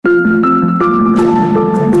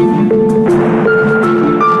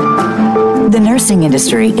nursing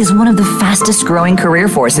industry is one of the fastest growing career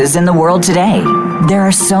forces in the world today. There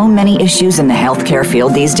are so many issues in the healthcare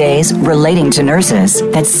field these days relating to nurses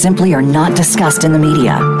that simply are not discussed in the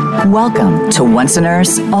media. Welcome to Once a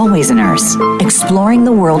Nurse, Always a Nurse, exploring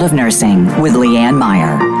the world of nursing with Leanne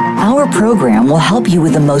Meyer. Our program will help you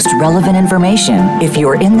with the most relevant information if you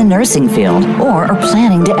are in the nursing field or are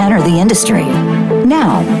planning to enter the industry.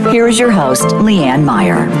 Now, here is your host, Leanne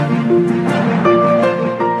Meyer.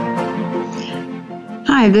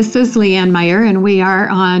 Hi, this is Leanne Meyer, and we are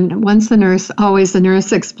on Once a Nurse, Always a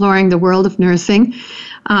Nurse, exploring the world of nursing.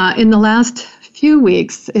 In the last few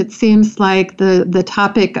weeks, it seems like the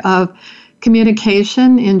topic of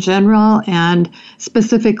communication in general and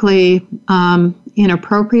specifically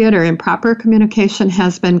inappropriate or improper communication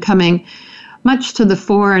has been coming much to the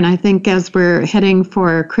fore. And I think as we're heading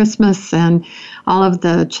for Christmas and all of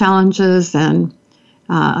the challenges and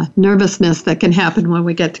nervousness that can happen when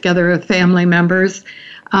we get together with family members,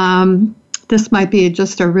 this might be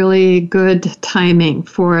just a really good timing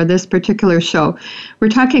for this particular show. We're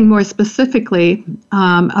talking more specifically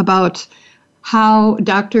about how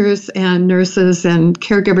doctors and nurses and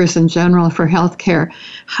caregivers in general for healthcare,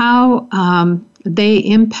 how they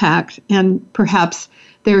impact and perhaps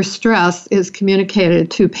their stress is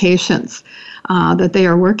communicated to patients that they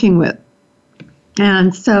are working with.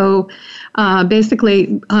 And so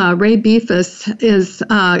basically, Ray Beefus is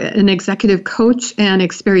an executive coach and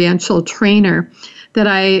experiential trainer that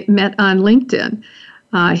I met on LinkedIn.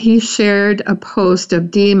 He shared a post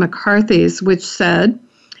of Dee McCarthy's, which said,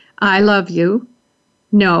 "I love you.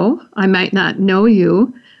 No, I might not know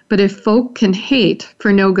you, but if folk can hate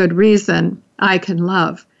for no good reason, I can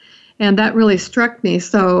love." And that really struck me.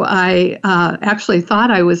 So I actually thought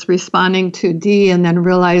I was responding to Dee and then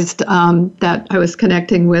realized that I was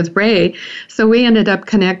connecting with Ray. So we ended up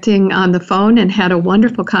connecting on the phone and had a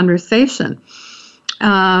wonderful conversation.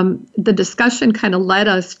 The discussion kind of led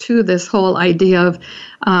us to this whole idea of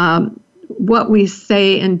what we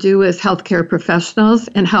say and do as healthcare professionals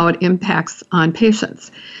and how it impacts on patients.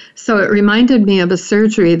 So it reminded me of a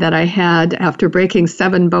surgery that I had after breaking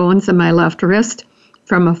 7 bones in my left wrist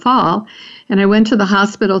from a fall. And I went to the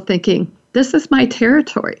hospital thinking, this is my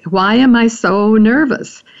territory. Why am I so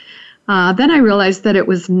nervous? Then I realized that it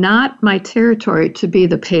was not my territory to be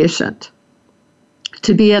the patient,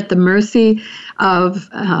 to be at the mercy of,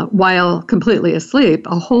 while completely asleep,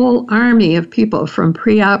 a whole army of people from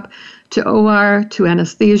pre-op to OR, to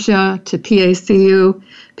anesthesia, to PACU,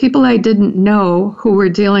 people I didn't know who were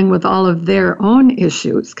dealing with all of their own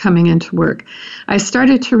issues coming into work. I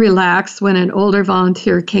started to relax when an older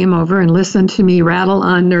volunteer came over and listened to me rattle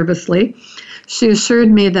on nervously. She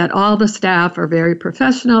assured me that all the staff are very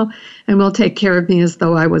professional and will take care of me as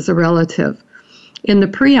though I was a relative. In the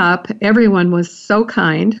pre-op, everyone was so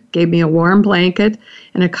kind, gave me a warm blanket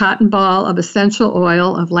and a cotton ball of essential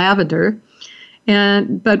oil of lavender.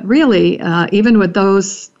 But really, even with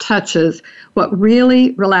those touches, what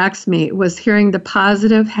really relaxed me was hearing the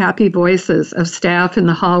positive, happy voices of staff in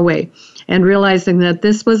the hallway and realizing that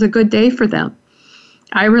this was a good day for them.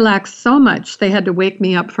 I relaxed so much they had to wake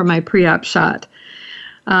me up for my pre-op shot.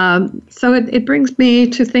 So it brings me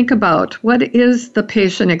to think about what is the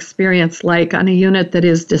patient experience like on a unit that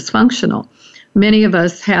is dysfunctional. Many of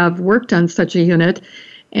us have worked on such a unit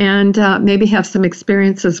and maybe have some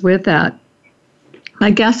experiences with that. My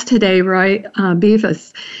guest today, Roy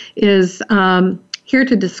Beefus, is here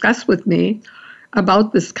to discuss with me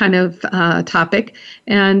about this kind of topic.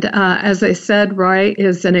 And as I said, Roy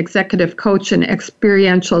is an executive coach and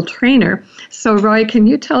experiential trainer. So Roy, can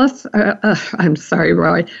you tell us,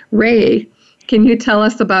 Ray, can you tell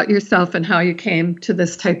us about yourself and how you came to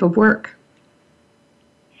this type of work?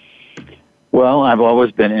 Well, I've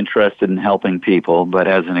always been interested in helping people, but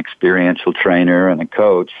as an experiential trainer and a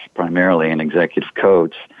coach, primarily an executive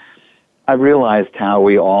coach, I realized how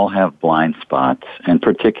we all have blind spots, and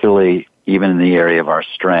particularly even in the area of our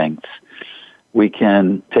strengths, we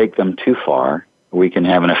can take them too far. We can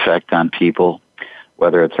have an effect on people,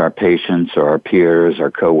 whether it's our patients or our peers,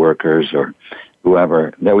 our coworkers, or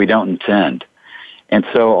whoever, that we don't intend. And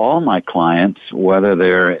so all my clients, whether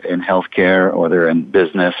they're in healthcare or they're in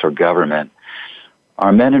business or government,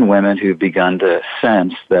 are men and women who've begun to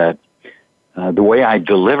sense that the way I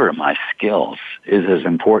deliver my skills is as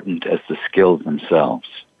important as the skills themselves.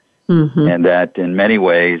 Mm-hmm. And that in many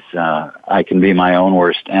ways, I can be my own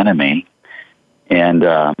worst enemy and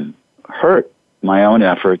hurt my own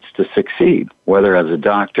efforts to succeed, whether as a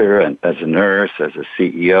doctor, and as a nurse, as a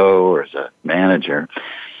CEO, or as a manager.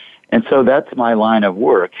 And so that's my line of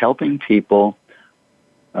work, helping people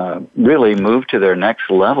really move to their next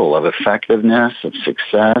level of effectiveness, of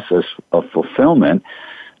success, of fulfillment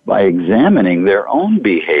by examining their own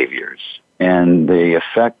behaviors and the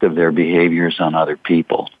effect of their behaviors on other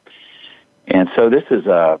people. And so this is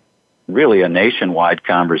really a nationwide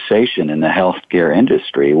conversation in the healthcare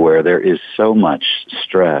industry where there is so much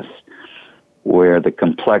stress, where the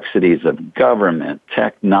complexities of government,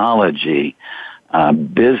 technology,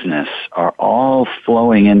 business are all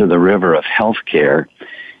flowing into the river of healthcare,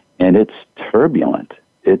 and it's turbulent.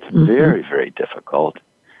 It's very, very difficult.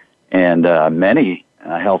 And many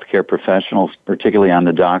healthcare professionals, particularly on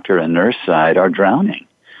the doctor and nurse side, are drowning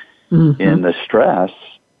in the stress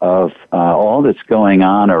of all that's going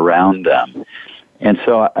on around them. And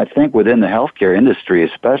so I think within the healthcare industry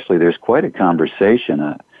especially, there's quite a conversation,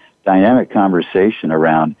 a dynamic conversation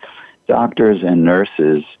around doctors and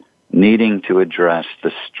nurses needing to address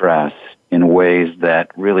the stress in ways that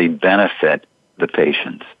really benefit the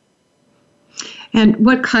patients. And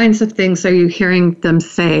what kinds of things are you hearing them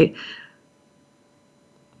say?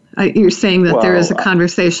 You're saying that there is a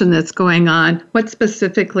conversation that's going on. What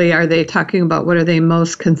specifically are they talking about? What are they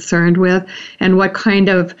most concerned with? And what kind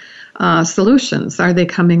of solutions are they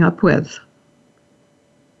coming up with?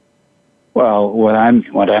 Well, what I'm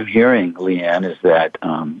hearing, Leanne, is that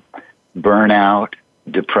burnout,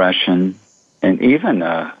 depression, and even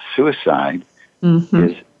suicide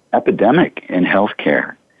is epidemic in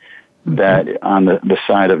healthcare. That on the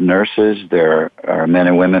side of nurses, there are men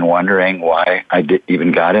and women wondering why I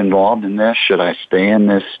even got involved in this. Should I stay in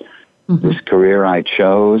this career I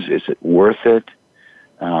chose? Is it worth it?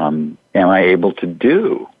 Am I able to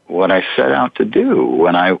do what I set out to do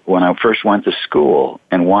when I first went to school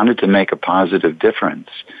and wanted to make a positive difference?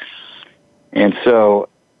 And so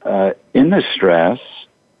in the stress,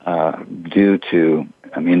 due to,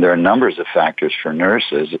 there are numbers of factors for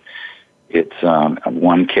nurses. It's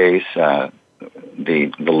one case,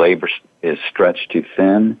 the labor is stretched too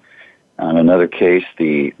thin. In another case,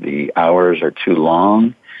 the hours are too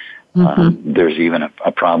long. There's even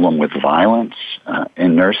a problem with violence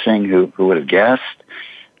in nursing. Who would have guessed?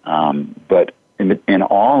 But in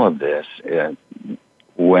all of this,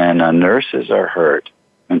 when nurses are hurt,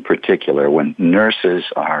 in particular, when nurses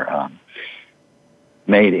are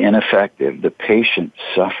made ineffective, the patient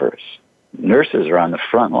suffers. Nurses are on the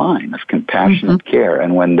front line of compassionate care,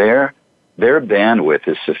 and when their bandwidth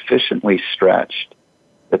is sufficiently stretched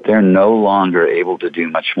that they're no longer able to do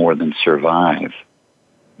much more than survive,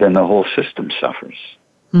 then the whole system suffers.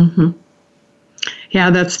 Yeah,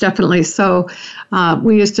 that's definitely so.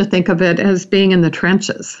 We used to think of it as being in the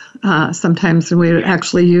trenches. Sometimes we would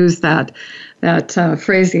actually use that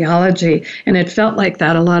phraseology, and it felt like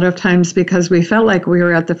that a lot of times because we felt like we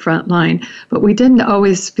were at the front line, but we didn't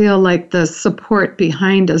always feel like the support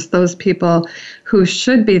behind us, those people who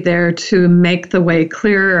should be there to make the way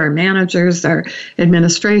clear, our managers, our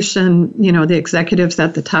administration, the executives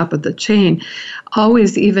at the top of the chain,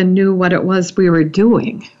 always even knew what it was we were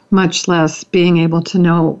doing, much less being able to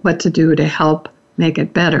know what to do to help make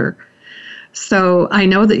it better. So I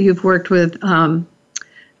know that you've worked with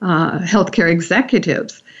healthcare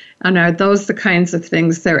executives, and are those the kinds of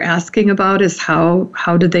things they're asking about? Is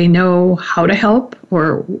how do they know how to help,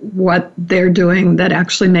 or what they're doing that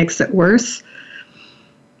actually makes it worse?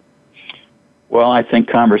 Well, I think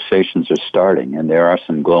conversations are starting, and there are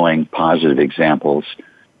some glowing positive examples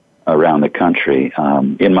around the country.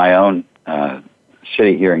 In my own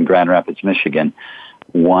city here in Grand Rapids, Michigan,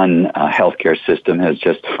 one healthcare system has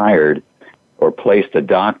just hired or placed a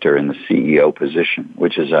doctor in the CEO position,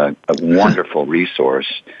 which is a wonderful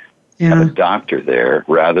resource. Have a doctor there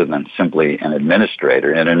rather than simply an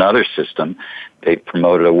administrator. In another system, they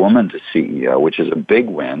promoted a woman to CEO, which is a big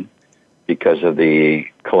win because of the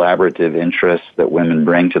collaborative interests that women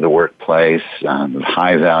bring to the workplace, the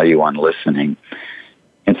high value on listening.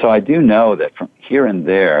 And so I do know that from here and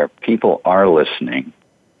there, people are listening.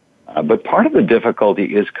 But part of the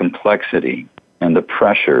difficulty is complexity and the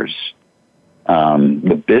pressures,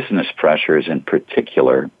 the business pressures in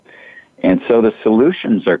particular. And so the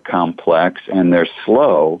solutions are complex and they're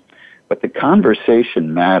slow, but the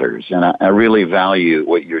conversation matters. And I really value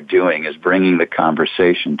what you're doing is bringing the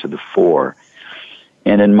conversation to the fore.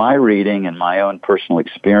 And in my reading and my own personal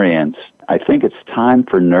experience, I think it's time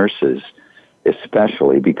for nurses,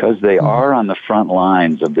 especially because they are on the front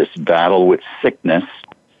lines of this battle with sickness,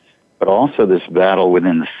 but also this battle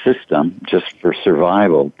within the system just for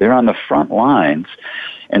survival. They're on the front lines,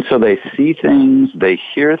 and so they see things, they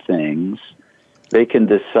hear things, they can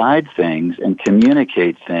decide things and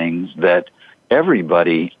communicate things that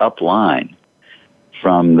everybody upline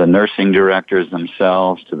from the nursing directors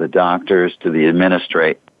themselves to the doctors to the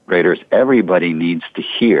administrators. Everybody needs to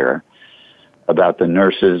hear about the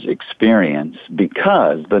nurse's experience,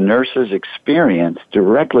 because the nurse's experience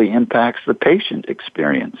directly impacts the patient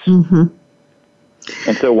experience. Mm-hmm.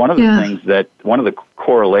 And so one of the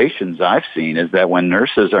correlations I've seen is that when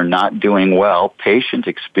nurses are not doing well, patient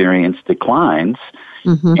experience declines,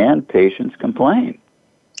 mm-hmm. and patients complain.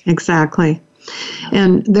 Exactly.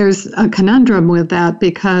 And there's a conundrum with that,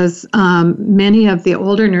 because many of the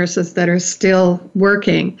older nurses that are still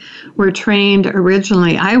working were trained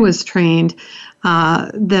originally. I was trained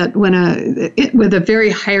that with a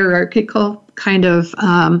very hierarchical kind of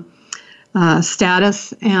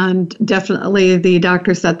status, and definitely the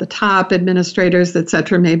doctors at the top, administrators, et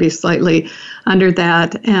cetera, maybe slightly under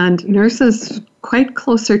that, and nurses quite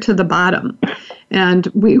closer to the bottom. And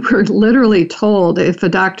we were literally told, if a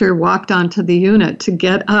doctor walked onto the unit, to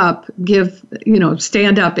get up,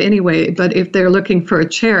 stand up anyway, but if they're looking for a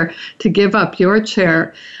chair, to give up your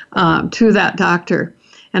chair to that doctor.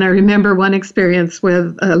 And I remember one experience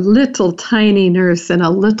with a little tiny nurse in a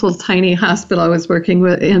little tiny hospital I was working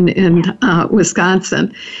with in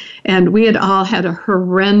Wisconsin. And we had all had a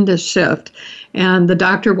horrendous shift. And the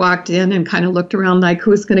doctor walked in and kind of looked around like,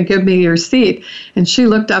 who's going to give me your seat? And she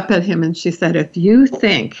looked up at him and she said, if you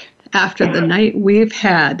think after the night we've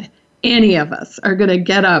had, any of us are going to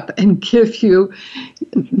get up and give you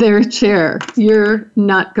their chair, you're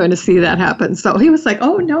not going to see that happen. So he was like,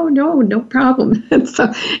 oh, no problem. And so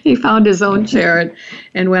he found his own chair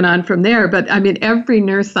and went on from there. But I mean, every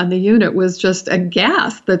nurse on the unit was just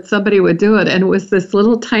aghast that somebody would do it. And it was this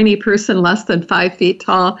little tiny person, less than 5 feet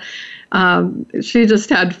tall. She just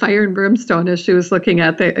had fire and brimstone as she was looking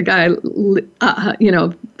at the guy.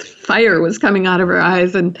 Fire was coming out of her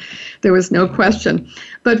eyes, and there was no question.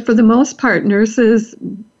 But for the most part, nurses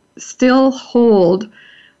still hold.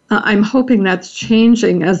 I'm hoping that's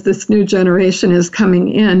changing as this new generation is coming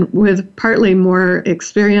in with partly more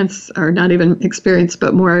experience, or not even experience,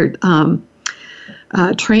 but more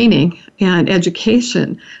training and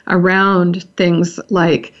education around things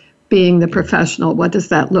like being the professional. What does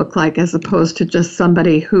that look like, as opposed to just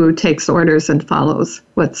somebody who takes orders and follows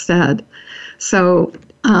what's said? So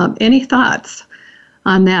any thoughts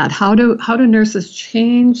on that? How do nurses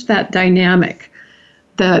change that dynamic,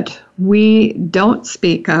 that we don't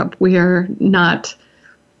speak up, we are not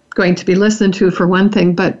going to be listened to for one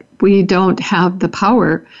thing, but we don't have the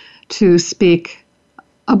power to speak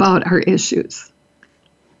about our issues?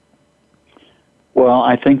 Well,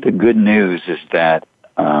 I think the good news is that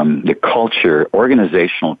the culture,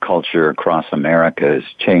 organizational culture across America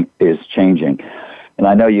is changing. And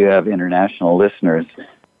I know you have international listeners,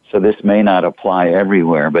 so this may not apply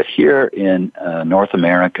everywhere, but here in North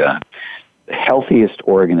America, the healthiest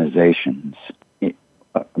organizations,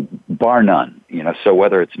 bar none, so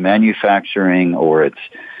whether it's manufacturing or it's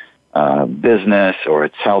business or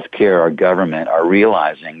it's healthcare or government, are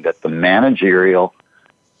realizing that the managerial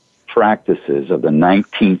practices of the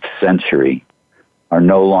 19th century are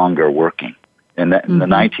no longer working. And in the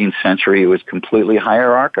 19th century, it was completely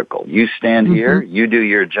hierarchical. You stand here, you do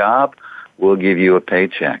your job, we'll give you a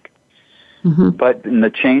paycheck. But in the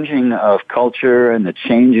changing of culture and the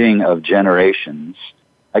changing of generations,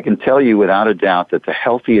 I can tell you without a doubt that the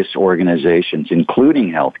healthiest organizations,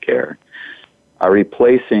 including healthcare, are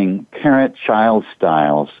replacing parent-child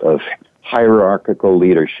styles of hierarchical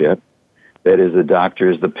leadership. That is, the doctor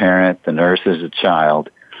is the parent, the nurse is the child.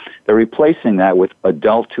 They're replacing that with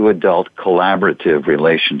adult-to-adult collaborative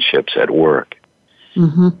relationships at work.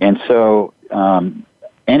 And so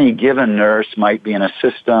any given nurse might be in a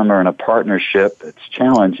system or in a partnership that's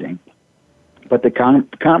challenging, but the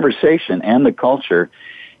conversation and the culture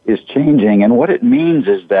is changing. And what it means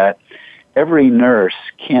is that every nurse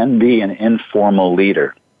can be an informal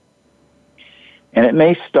leader. And it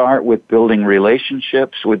may start with building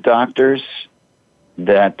relationships with doctors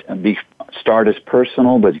that start as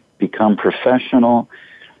personal but become professional.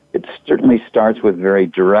 It certainly starts with very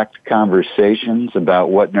direct conversations about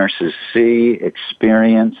what nurses see,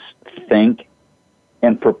 experience, think,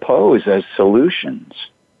 and propose as solutions.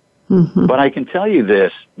 But I can tell you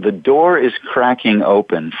this, the door is cracking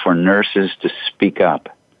open for nurses to speak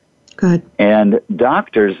up. Good. And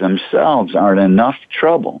doctors themselves are in enough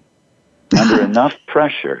trouble, under enough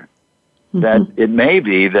pressure, that it may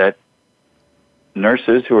be that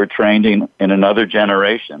nurses who are trained in another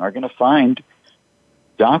generation are going to find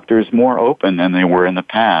doctors more open than they were in the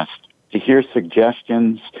past to hear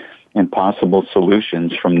suggestions and possible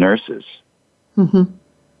solutions from nurses.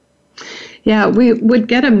 Yeah, we would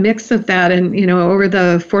get a mix of that. And, over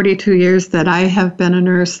the 42 years that I have been a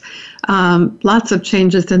nurse, lots of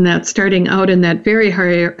changes in that, starting out in that very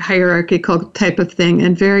hierarchical type of thing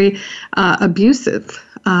and very abusive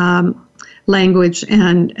language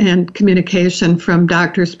and communication from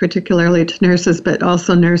doctors, particularly to nurses, but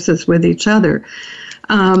also nurses with each other.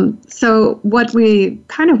 So what we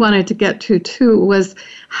kind of wanted to get to, too, was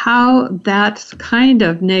how that kind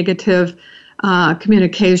of negative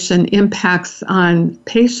communication impacts on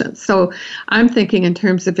patients. So I'm thinking in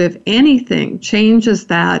terms of if anything changes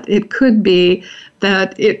that, it could be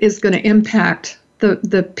that it is going to impact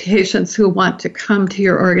the patients who want to come to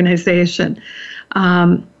your organization.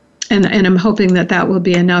 And I'm hoping that will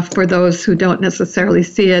be enough for those who don't necessarily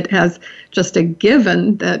see it as just a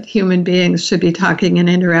given that human beings should be talking and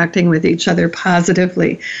interacting with each other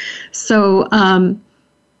positively. So I'm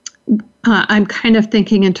kind of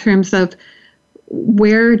thinking in terms of,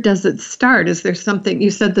 where does it start? Is there something,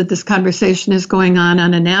 you said that this conversation is going on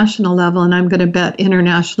a national level, and I'm going to bet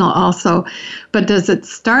international also, but does it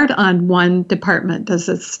start on one department? Does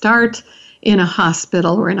it start in a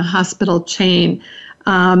hospital or in a hospital chain?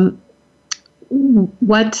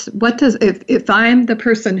 What does, if I'm the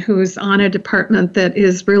person who's on a department that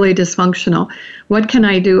is really dysfunctional, what can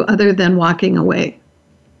I do other than walking away?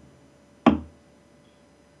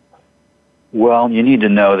 Well, you need to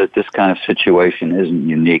know that this kind of situation isn't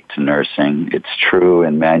unique to nursing. It's true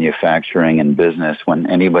in manufacturing and business when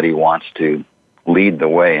anybody wants to lead the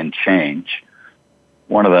way and change.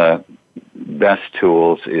 One of the best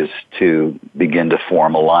tools is to begin to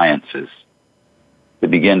form alliances, to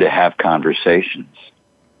begin to have conversations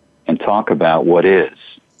and talk about what is.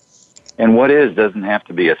 And what is doesn't have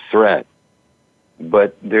to be a threat,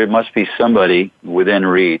 but there must be somebody within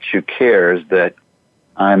reach who cares that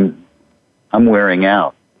I'm wearing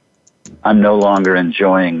out. I'm no longer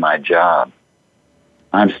enjoying my job.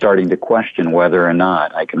 I'm starting to question whether or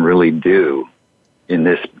not I can really do in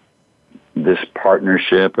this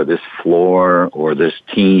partnership or this floor or this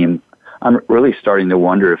team. I'm really starting to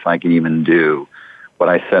wonder if I can even do what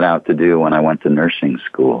I set out to do when I went to nursing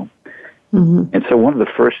school. Mm-hmm. And so one of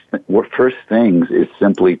the first things is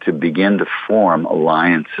simply to begin to form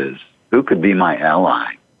alliances. Who could be my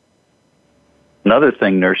ally? Another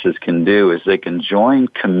thing nurses can do is they can join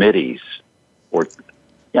committees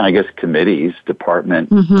committees, department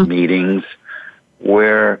mm-hmm. meetings,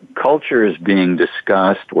 where culture is being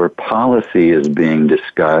discussed, where policy is being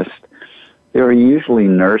discussed. There are usually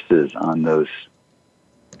nurses on those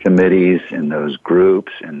committees, in those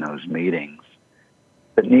groups, in those meetings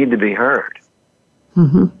that need to be heard.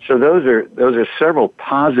 Mm-hmm. So those are several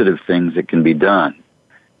positive things that can be done.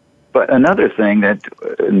 But another thing that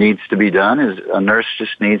needs to be done is a nurse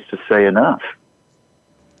just needs to say enough.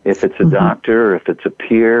 If it's a mm-hmm. doctor or if it's a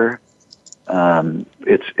peer,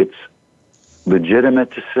 it's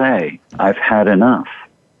legitimate to say, I've had enough.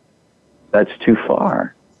 That's too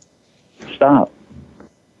far. Stop.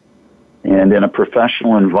 And in a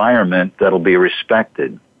professional environment, that'll be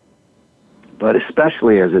respected. But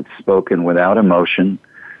especially as it's spoken without emotion,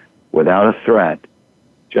 without a threat,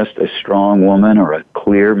 just a strong woman or a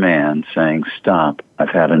clear man saying, stop, I've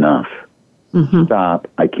had enough. Mm-hmm. Stop,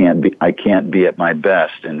 I can't be at my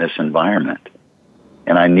best in this environment.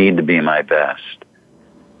 And I need to be my best.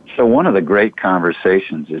 So one of the great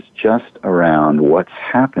conversations is just around what's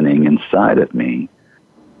happening inside of me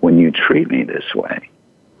when you treat me this way.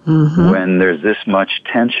 Mm-hmm. When there's this much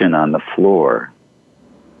tension on the floor,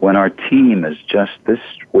 when our team is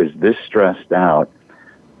was this stressed out,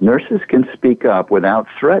 nurses can speak up without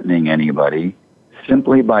threatening anybody,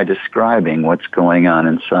 simply by describing what's going on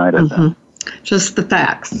inside of mm-hmm. them. Just the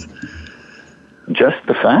facts. Just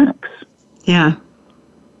the facts. Yeah.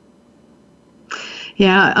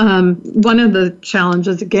 Yeah. One of the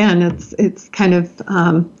challenges, again, it's kind of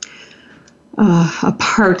a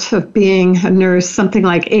part of being a nurse. Something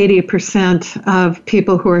like 80% of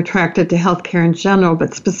people who are attracted to healthcare in general,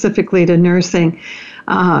 but specifically to nursing,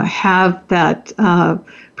 have that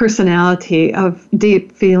personality of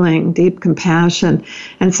deep feeling, deep compassion.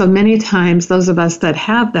 And so many times those of us that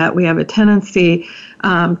have that, we have a tendency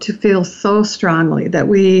to feel so strongly that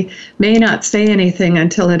we may not say anything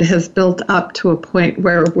until it has built up to a point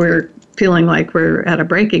where we're feeling like we're at a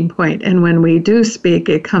breaking point. And when we do speak,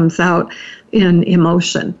 it comes out in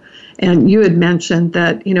emotion. And you had mentioned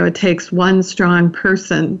that, it takes one strong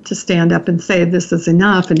person to stand up and say, this is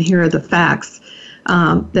enough, and here are the facts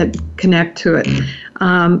that connect to it.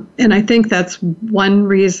 And I think that's one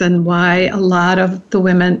reason why a lot of the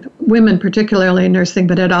women particularly in nursing,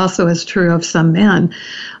 but it also is true of some men,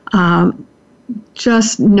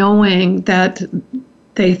 just knowing that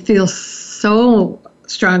they feel so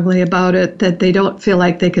strongly about it that they don't feel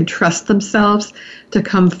like they can trust themselves to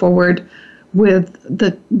come forward with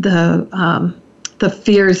the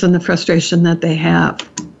fears and the frustration that they have.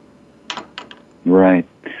 Right.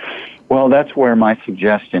 Well, that's where my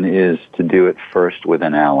suggestion is to do it first with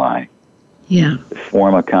an ally. Yeah.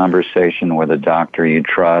 Form a conversation with a doctor you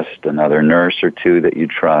trust, another nurse or two that you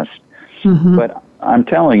trust. Mm-hmm. But I'm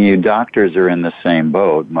telling you, doctors are in the same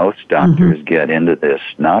boat. Most doctors get into this,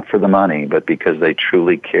 not for the money, but because they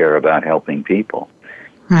truly care about helping people.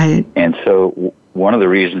 Right. And so one of the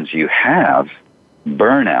reasons you have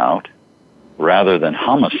burnout rather than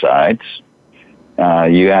homicides,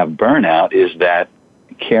 you have burnout is that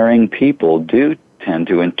caring people do tend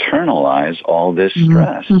to internalize all this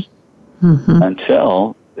stress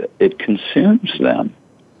until it consumes them.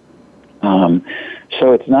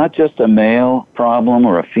 So it's not just a male problem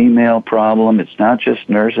or a female problem. It's not just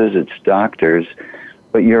nurses, it's doctors.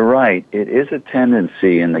 But you're right, it is a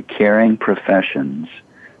tendency in the caring professions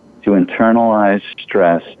to internalize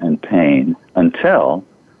stress and pain until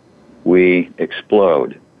we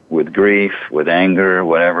explode with grief, with anger,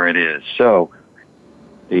 whatever it is. So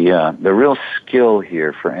the real skill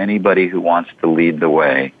here for anybody who wants to lead the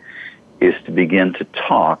way is to begin to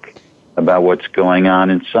talk about what's going on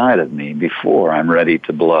inside of me before I'm ready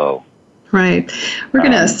to blow. Right. We're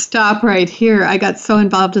going to stop right here. I got so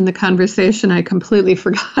involved in the conversation, I completely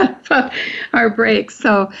forgot about our break.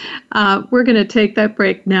 So we're going to take that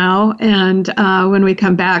break now. And when we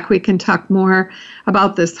come back, we can talk more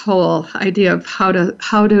about this whole idea of how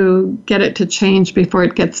to get it to change before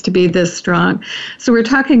it gets to be this strong. So we're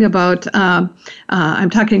talking about, I'm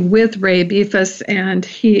talking with Ray Beefus, and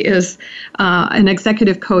he is an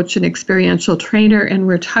executive coach and experiential trainer. And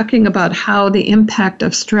we're talking about how the impact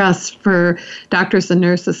of stress for doctors and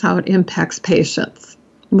nurses, how it impacts patients.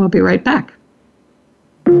 And we'll be right back.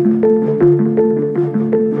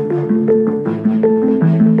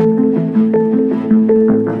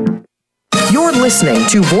 You're listening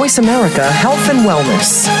to Voice America Health and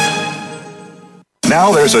Wellness.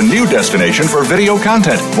 Now there's a new destination for video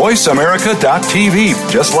content, voiceamerica.tv.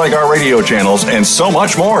 Just like our radio channels and so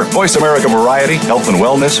much more. Voice America Variety, Health and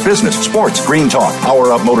Wellness, Business, Sports, Green Talk,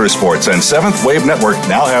 Power Up Motorsports, and Seventh Wave Network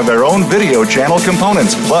now have their own video channel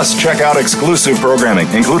components. Plus, check out exclusive programming,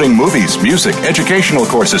 including movies, music, educational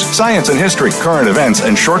courses, science and history, current events,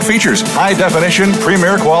 and short features. High-definition,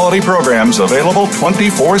 premier quality programs available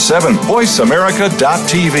 24/7.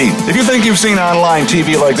 VoiceAmerica.tv. If you think you've seen online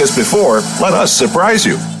TV like this before, let us surprise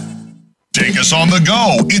you. Take us on the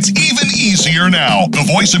go. It's even easier now. The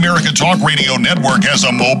Voice America Talk Radio Network has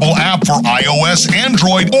a mobile app for iOS,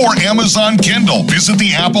 Android, or Amazon Kindle. Visit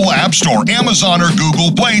the Apple App Store, Amazon, or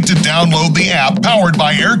Google Play to download the app powered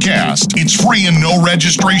by Aircast. It's free and no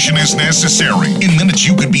registration is necessary. In minutes,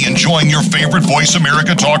 you could be enjoying your favorite Voice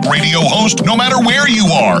America Talk Radio host no matter where you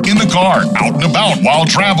are, in the car, out and about, while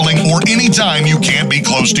traveling, or anytime you can't be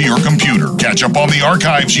close to your computer. Catch up on the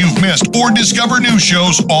archives you've missed or discover new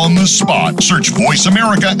shows on the spot. Search Voice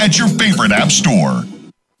America at your favorite app store.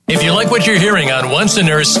 If you like what you're hearing on Once a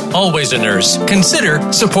Nurse, Always a Nurse, consider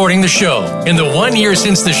supporting the show. In the 1 year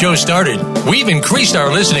since the show started, we've increased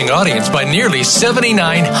our listening audience by nearly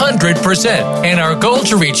 7,900%, and our goal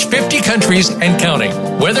to reach 50 countries and counting.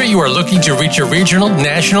 Whether you are looking to reach a regional,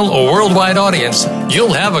 national, or worldwide audience,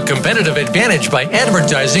 you'll have a competitive advantage by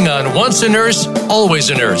advertising on Once a Nurse,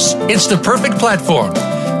 Always a Nurse. It's the perfect platform.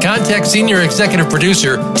 Contact Senior Executive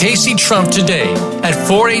Producer Tacey Trump today at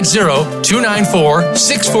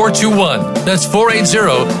 480-294-6421. That's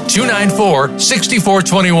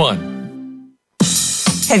 480-294-6421.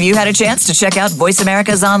 Have you had a chance to check out Voice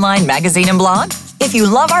America's online magazine and blog? If you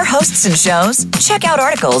love our hosts and shows, check out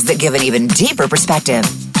articles that give an even deeper perspective,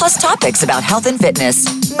 plus topics about health and fitness,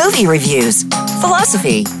 movie reviews,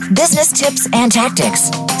 philosophy, business tips and tactics,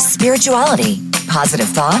 spirituality, positive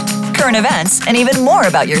thought, current events, and even more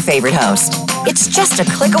about your favorite host. It's just a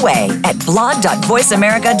click away at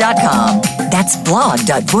blog.voiceamerica.com. That's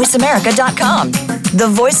blog.voiceamerica.com. The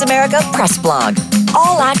Voice America Press Blog.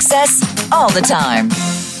 All access, all the time.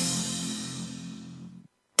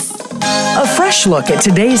 A fresh look at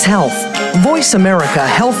today's health. Voice America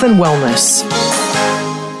Health and Wellness.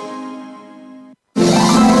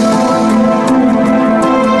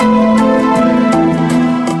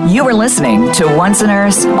 You are listening to Once a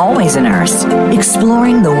Nurse, Always a Nurse,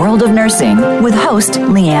 exploring the world of nursing with host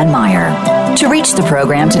Leanne Meyer. To reach the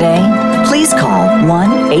program today, please call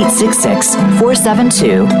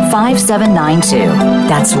 1-866-472-5792.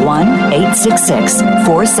 That's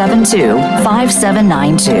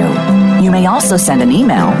 1-866-472-5792. You may also send an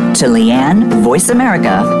email to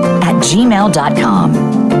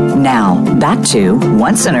LeanneVoiceAmerica@gmail.com. Now, back to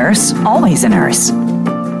Once a Nurse, Always a Nurse.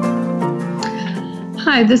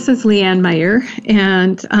 Hi, this is Leanne Meyer,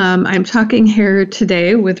 and I'm talking here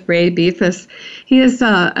today with Ray Beefus. He is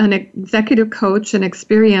an executive coach and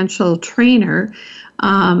experiential trainer,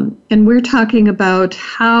 and we're talking about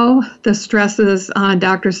how the stresses on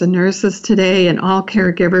doctors and nurses today and all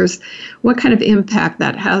caregivers, what kind of impact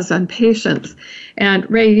that has on patients. And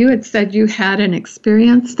Ray, you had said you had an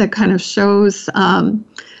experience that kind of shows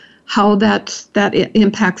how that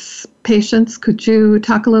impacts patients. Could you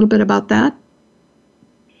talk a little bit about that?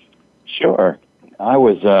 Sure. I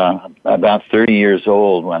was about 30 years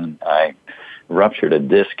old when I ruptured a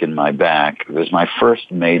disc in my back. It was my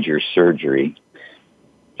first major surgery.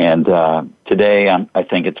 And today I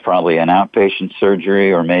think it's probably an outpatient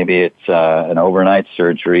surgery, or maybe it's an overnight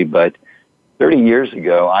surgery. But 30 years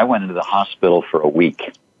ago, I went into the hospital for a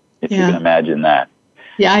week, if you can imagine that.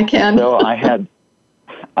 Yeah, I can. So I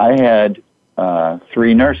had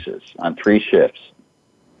 3 nurses on 3 shifts,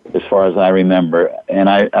 as far as I remember. And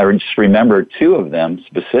I just remember 2 of them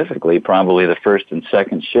specifically, probably the first and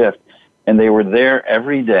second shift, and they were there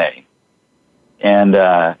every day. And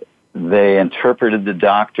they interpreted the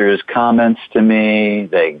doctor's comments to me.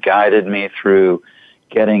 They guided me through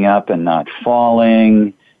getting up and not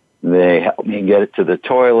falling. They helped me get it to the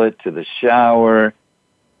toilet, to the shower.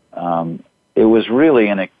 It was really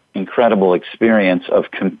an incredible experience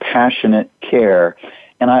of compassionate care.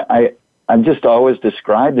 And I've just always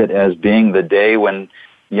described it as being the day when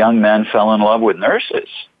young men fell in love with nurses,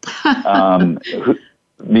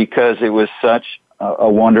 because it was such a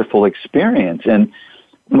wonderful experience. And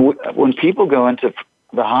when people go into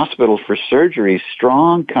the hospital for surgery,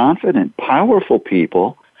 strong, confident, powerful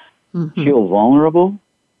people feel vulnerable,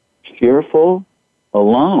 fearful,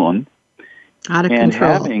 alone, out of and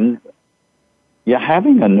control.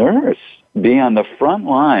 Having a nurse be on the front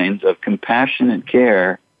lines of compassionate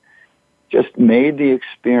care just made the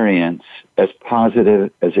experience as positive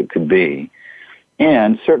as it could be,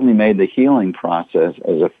 and certainly made the healing process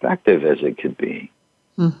as effective as it could be.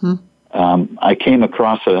 Mm-hmm. I came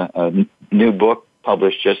across a new book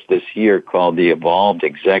published just this year called The Evolved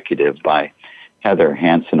Executive by Heather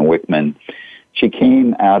Hansen-Wickman. She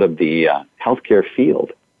came out of the healthcare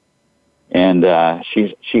field, and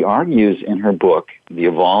she argues in her book, The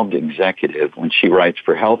Evolved Executive, when she writes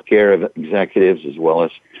for healthcare executives as well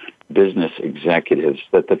as business executives,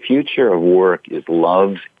 that the future of work is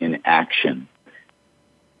love in action.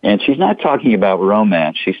 And she's not talking about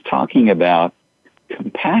romance. She's talking about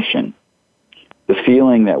compassion, the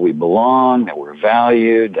feeling that we belong, that we're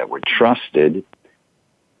valued, that we're trusted.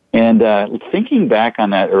 And thinking back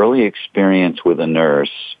on that early experience with a nurse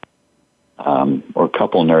or a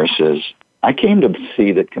couple nurses, I came to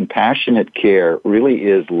see that compassionate care really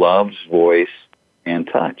is love's voice and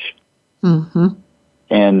touch. Mm-hmm.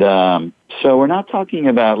 And so we're not talking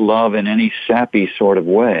about love in any sappy sort of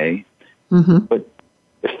way, but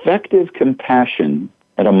effective compassion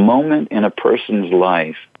at a moment in a person's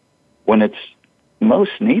life when it's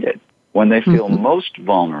most needed, when they feel most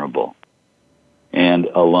vulnerable and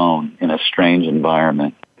alone in a strange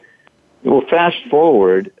environment. We'll fast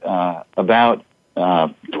forward about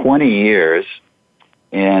 20 years,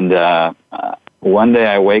 and one day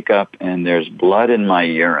I wake up and there's blood in my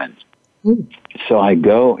urine. So I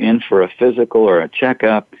go in for a physical or a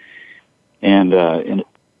checkup, and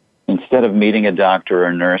instead of meeting a doctor or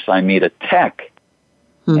a nurse, I meet a tech.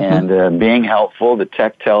 And being helpful, the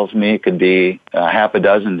tech tells me it could be half a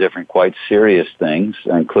dozen different quite serious things,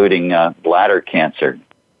 including bladder cancer.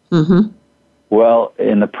 Well,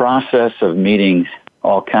 in the process of meeting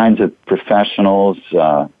all kinds of professionals,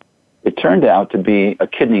 it turned out to be a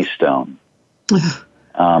kidney stone.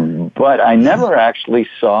 But I never actually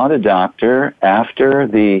saw the doctor after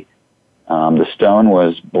the stone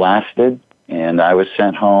was blasted, and I was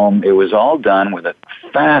sent home. It was all done with a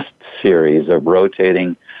fast series of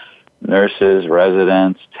rotating nurses,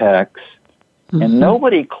 residents, techs, and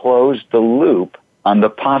nobody closed the loop on the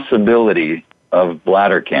possibility of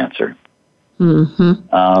bladder cancer.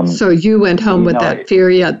 So you went home with that fear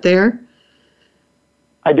yet there?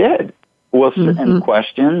 I did. Well, and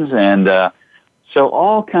questions, and so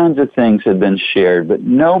all kinds of things had been shared, but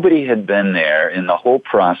nobody had been there in the whole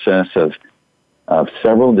process of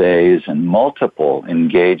several days and multiple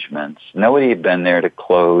engagements. Nobody had been there to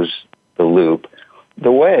close the loop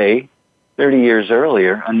the way 30 years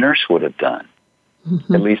earlier a nurse would have done,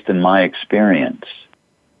 at least in my experience.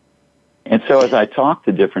 And so as I talk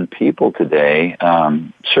to different people today,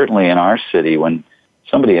 certainly in our city, when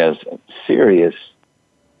somebody has serious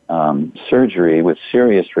surgery with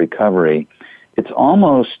serious recovery, it's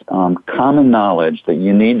almost common knowledge that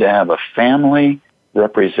you need to have a family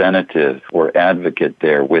representative or advocate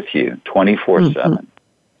there with you 24/7.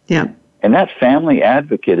 Yeah. And that family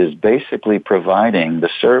advocate is basically providing the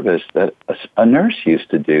service that a nurse used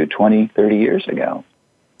to do 20, 30 years ago.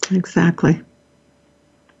 Exactly.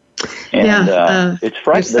 And it's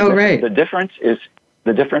frightening. You're so right. The difference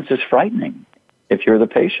is frightening if you're the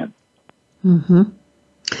patient. Mm-hmm.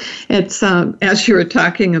 It's as you were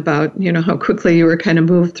talking about, how quickly you were kind of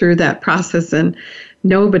moved through that process and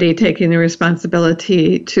nobody taking the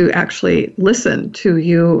responsibility to actually listen to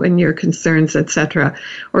you and your concerns, etc.,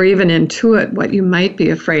 or even intuit what you might be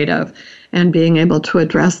afraid of and being able to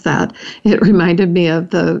address that. It reminded me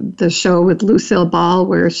of the show with Lucille Ball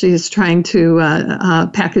where she's trying to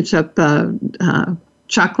package up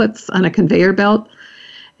chocolates on a conveyor belt.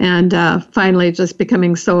 And finally just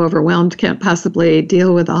becoming so overwhelmed, can't possibly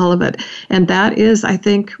deal with all of it. And that is, I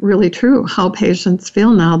think, really true, how patients feel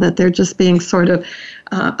now that they're just being sort of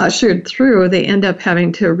ushered through. They end up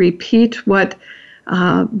having to repeat what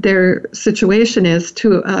their situation is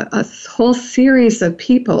to a whole series of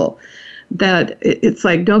people that it's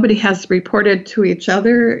like nobody has reported to each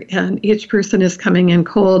other, and each person is coming in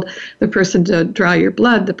cold. The person to draw your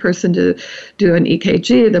blood, the person to do an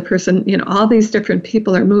EKG, the person, all these different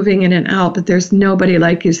people are moving in and out, but there's nobody,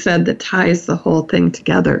 like you said, that ties the whole thing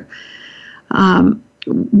together.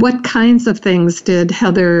 What kinds of things did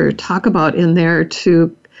Heather talk about in there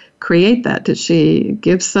to create that? Did she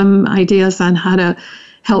give some ideas on how to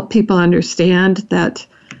help people understand that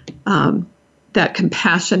that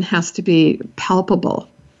compassion has to be palpable?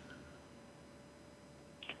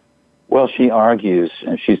 Well, she argues,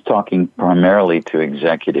 and she's talking primarily to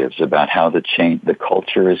executives about how the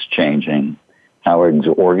culture is changing, how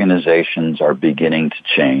organizations are beginning to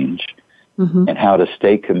change, mm-hmm. and how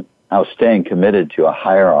staying committed to a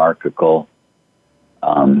hierarchical,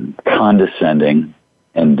 condescending,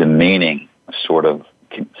 and demeaning sort of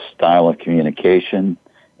style of communication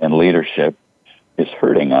and leadership is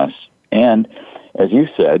hurting us. And as you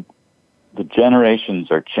said, the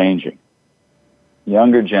generations are changing.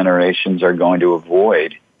 Younger generations are going to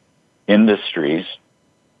avoid industries,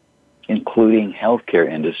 including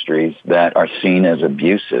healthcare industries, that are seen as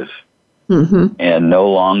abusive, mm-hmm. and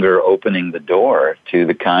no longer opening the door to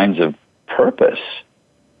the kinds of purpose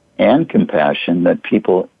and compassion that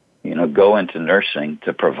people, go into nursing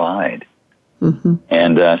to provide. Mm-hmm.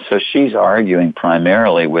 And so she's arguing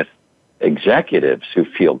primarily with executives who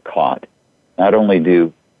feel caught. Not only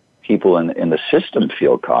do people in the system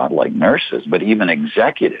feel caught, like nurses, but even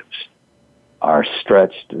executives are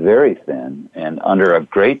stretched very thin and under a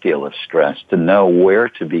great deal of stress to know where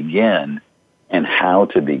to begin and how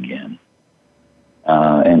to begin.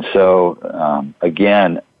 And so,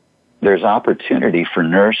 again, there's opportunity for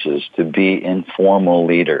nurses to be informal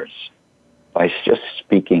leaders by just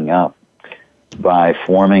speaking up, by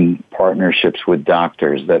forming partnerships with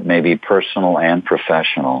doctors that may be personal and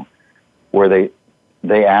professional, where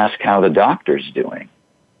they ask how the doctor's doing.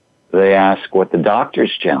 They ask what the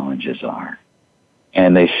doctor's challenges are,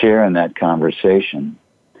 and they share in that conversation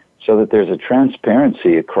so that there's a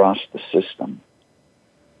transparency across the system.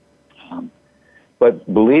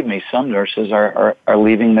 But believe me, some nurses are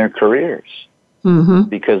leaving their careers mm-hmm.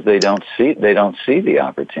 because they don't see the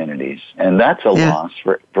opportunities, and that's a loss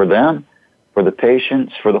for them, for the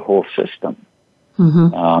patients, for the whole system.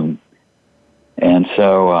 Mm-hmm. And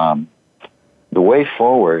so the way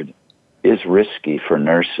forward is risky for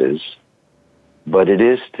nurses, but it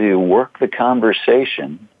is to work the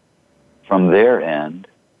conversation from their end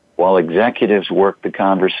while executives work the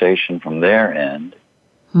conversation from their end,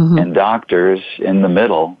 mm-hmm. and doctors in the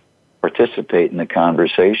middle participate in the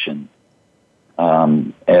conversation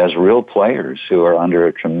as real players who are under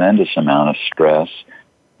a tremendous amount of stress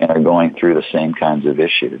and are going through the same kinds of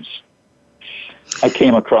issues. I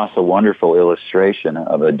came across a wonderful illustration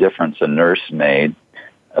of a difference a nurse made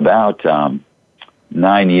about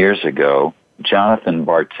 9 years ago. Jonathan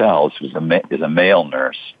Bartels is a male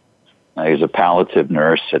nurse. He's a palliative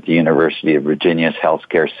nurse at the University of Virginia's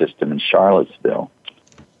healthcare system in Charlottesville.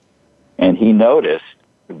 And he noticed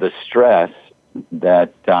the stress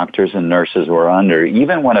that doctors and nurses were under,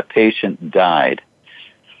 even when a patient died.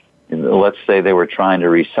 Let's say they were trying to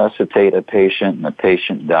resuscitate a patient and the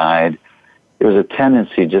patient died. There was a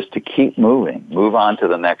tendency just to keep moving, move on to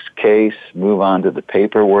the next case, move on to the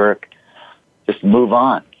paperwork, just move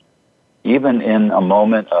on, even in a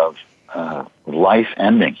moment of life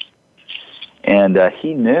ending. And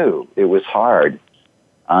he knew it was hard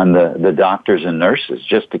on the doctors and nurses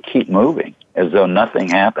just to keep moving as though nothing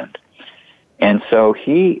happened. And so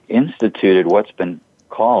he instituted what's been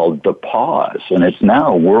called The Pause, and it's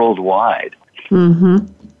now worldwide,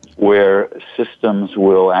 where systems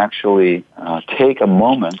will actually take a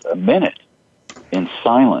minute in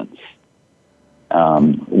silence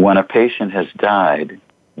when a patient has died,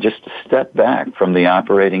 just to step back from the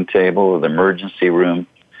operating table or the emergency room,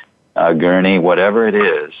 gurney, whatever it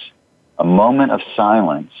is, a moment of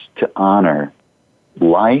silence to honor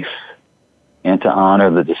life and to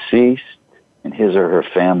honor the deceased and his or her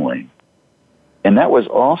family. And that was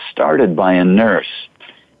all started by a nurse.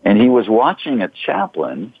 And he was watching a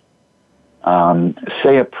chaplain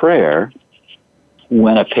say a prayer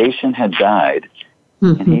when a patient had died.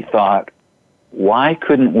 And he thought, why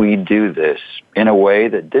couldn't we do this in a way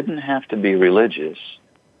that didn't have to be religious,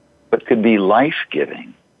 but could be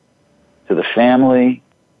life-giving to the family,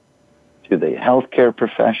 to the healthcare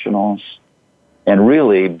professionals, and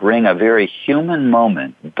really bring a very human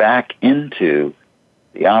moment back into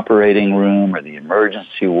the operating room or the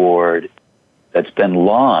emergency ward that's been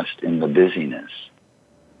lost in the busyness.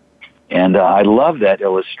 And I love that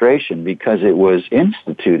illustration because it was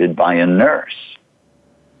instituted by a nurse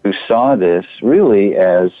who saw this really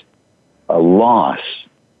as a loss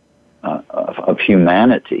of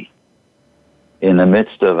humanity in the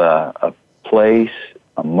midst of a place,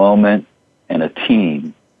 a moment, and a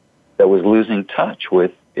team that was losing touch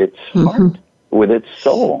with its heart, with its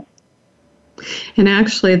soul. And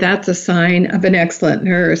actually, that's a sign of an excellent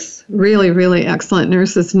nurse. Really, really excellent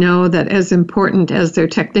nurses know that as important as their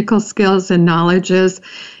technical skills and knowledge is,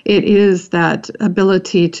 it is that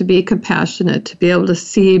ability to be compassionate, to be able to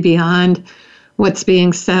see beyond what's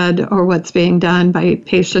being said or what's being done by a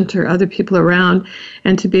patient or other people around,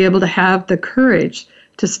 and to be able to have the courage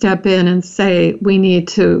to step in and say, we need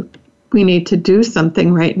to do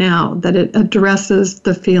something right now, that it addresses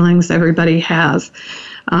the feelings everybody has.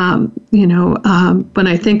 When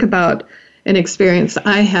I think about an experience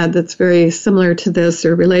I had that's very similar to this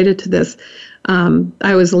or related to this,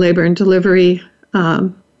 I was a labor and delivery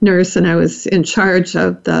nurse, and I was in charge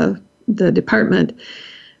of the department.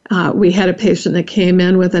 We had a patient that came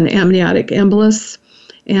in with an amniotic embolus,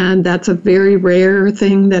 and that's a very rare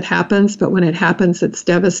thing that happens, but when it happens, it's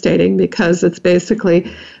devastating because it's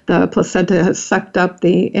basically the placenta has sucked up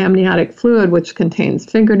the amniotic fluid, which contains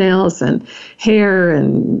fingernails and hair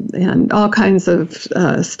and all kinds of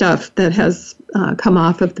stuff that has come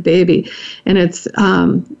off of the baby. And it's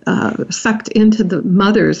sucked into the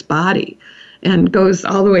mother's body and goes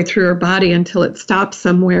all the way through her body until it stops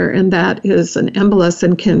somewhere, and that is an embolus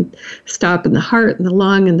and can stop in the heart and the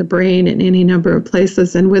lung and the brain and any number of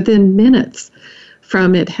places. And within minutes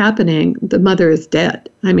from it happening, the mother is dead.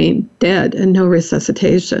 I mean, dead and no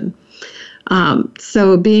resuscitation.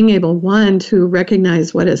 So being able, one, to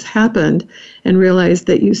recognize what has happened and realize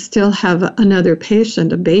that you still have another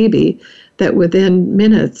patient, a baby, that within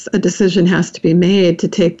minutes a decision has to be made to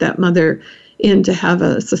take that mother in to have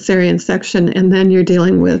a cesarean section, and then you're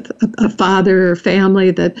dealing with a father or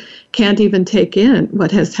family that can't even take in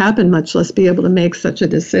what has happened, much less be able to make such a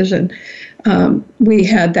decision. We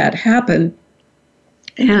had that happen,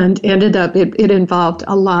 and ended up, it involved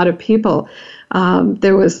a lot of people.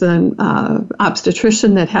 There was an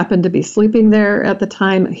obstetrician that happened to be sleeping there at the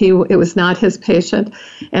time. It was not his patient,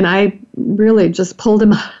 and I really just pulled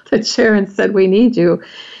him out of the chair and said, "We need you."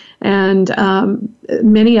 And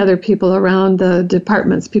many other people around the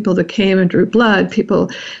departments, people that came and drew blood,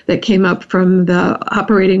 people that came up from the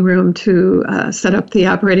operating room to set up the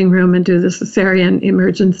operating room and do the cesarean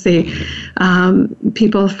emergency,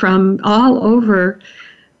 people from all over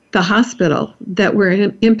the hospital that were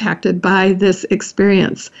impacted by this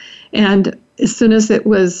experience. And as soon as it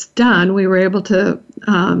was done, we were able to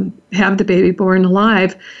have the baby born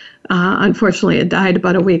alive. Unfortunately, it died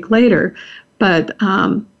about a week later. But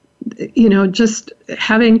just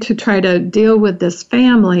having to try to deal with this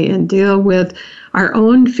family and deal with our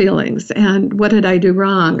own feelings and what did I do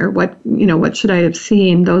wrong, or what should I have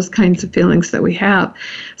seen, those kinds of feelings that we have.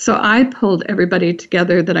 So I pulled everybody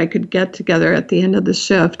together that I could get together at the end of the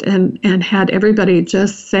shift and had everybody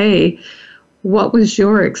just say, what was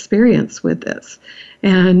your experience with this?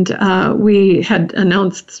 And we had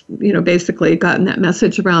announced, basically gotten that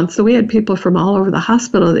message around. So we had people from all over the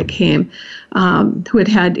hospital that came who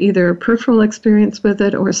had either peripheral experience with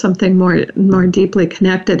it or something more deeply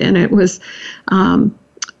connected. And it was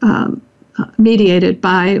mediated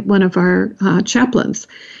by one of our chaplains.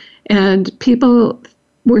 And people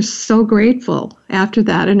were so grateful after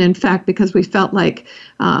that. And in fact, because we felt like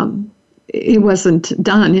it wasn't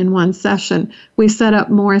done in one session, we set up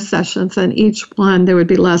more sessions, and each one there would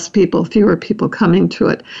be fewer people coming to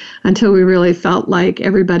it, until we really felt like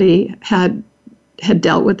everybody had had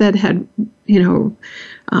dealt with it, had,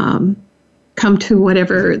 come to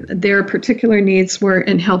whatever their particular needs were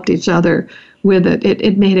and helped each other with it.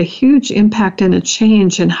 It made a huge impact and a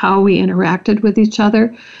change in how we interacted with each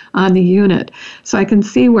other on the unit. So I can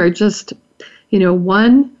see where just,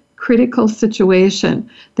 one critical situation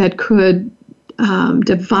that could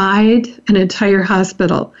divide an entire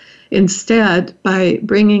hospital, instead, by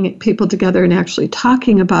bringing people together and actually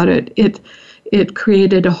talking about it, it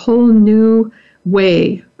created a whole new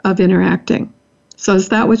way of interacting. So is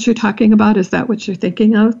that what you're talking about? Is that what you're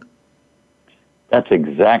thinking of? That's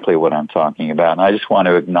exactly what I'm talking about. And I just want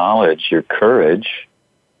to acknowledge your courage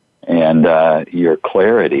and your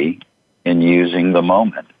clarity in using the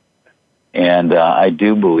moment. And I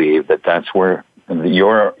do believe that that's where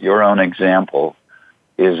your own example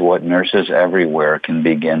is what nurses everywhere can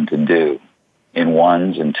begin to do in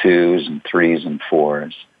ones and twos and threes and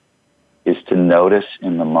fours, is to notice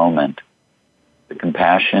in the moment the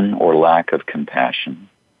compassion or lack of compassion,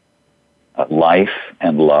 life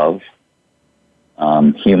and love,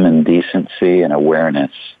 human decency and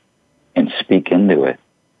awareness, and speak into it.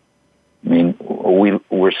 I mean,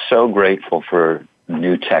 we're so grateful for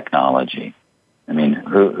new technology. I mean,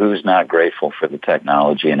 who's not grateful for the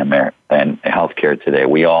technology in America and healthcare today?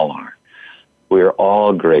 We all are. We're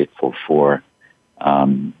all grateful for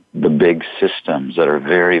the big systems that are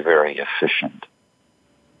very, very efficient.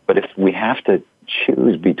 But if we have to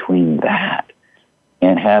choose between that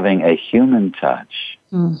and having a human touch,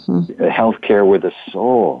 healthcare with a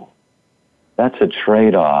soul, that's a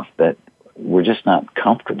trade-off that we're just not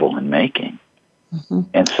comfortable in making.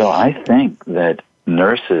 And so I think that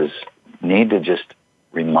nurses need to just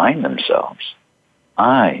remind themselves,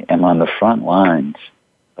 I am on the front lines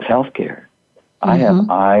of healthcare. I have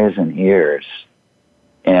eyes and ears,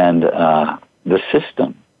 and the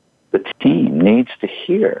system, the team needs to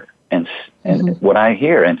hear and what I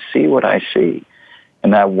hear and see what I see.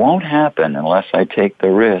 And that won't happen unless I take the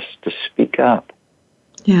risk to speak up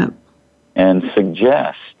and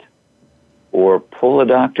suggest or pull a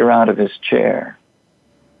doctor out of his chair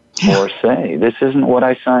or say, this isn't what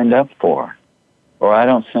I signed up for, or I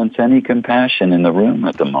don't sense any compassion in the room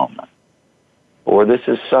at the moment, or this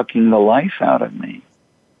is sucking the life out of me.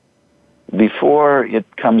 Before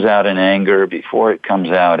it comes out in anger, before it comes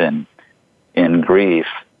out in grief,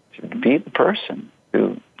 be the person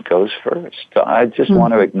who goes first. So I just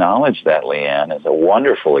want to acknowledge that, Leanne, as a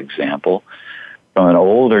wonderful example from an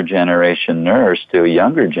older generation nurse to a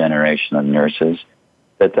younger generation of nurses,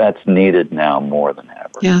 that's needed now more than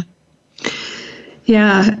ever.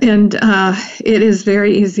 Yeah, and it is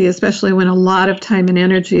very easy, especially when a lot of time and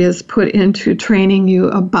energy is put into training you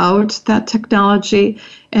about that technology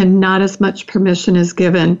and not as much permission is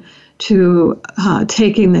given to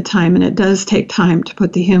taking the time, and it does take time to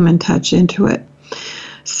put the human touch into it.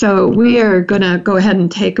 So we are going to go ahead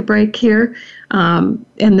and take a break here, and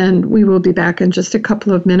then we will be back in just a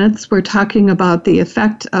couple of minutes. We're talking about the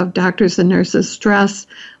effect of doctors' and nurses' stress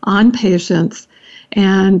on patients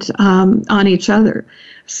and on each other.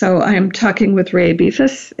 So I'm talking with Ray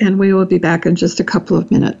Beefus, and we will be back in just a couple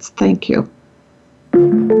of minutes. Thank you.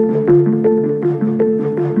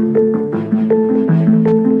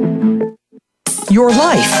 Your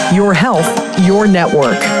life, your health, your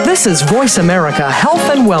network. This is Voice America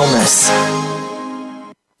Health and Wellness.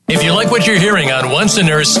 If you like what you're hearing on Once a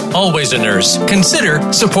Nurse, Always a Nurse,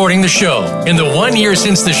 consider supporting the show. In the 1 year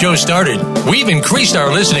since the show started, we've increased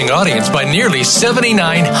our listening audience by nearly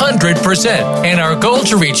 7,900%, and our goal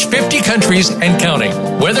to reach 50 countries and counting.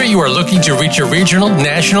 Whether you are looking to reach a regional,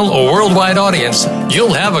 national, or worldwide audience,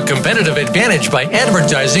 you'll have a competitive advantage by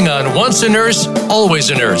advertising on Once a Nurse, Always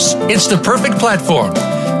a Nurse. It's the perfect platform.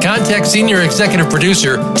 Contact Senior Executive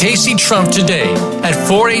Producer Tacey Trump today at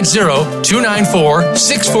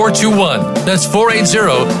 480-294-6421. That's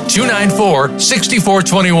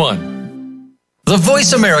 480-294-6421. The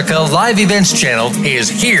Voice America Live Events channel is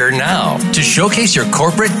here now to showcase your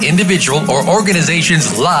corporate, individual, or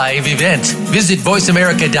organization's live event. Visit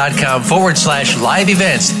voiceamerica.com/live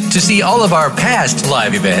events to see all of our past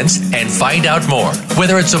live events and find out more.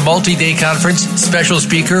 Whether it's a multi-day conference, special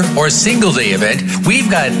speaker, or single-day event, we've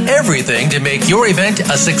got everything to make your event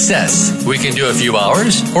a success. We can do a few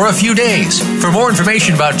hours or a few days. For more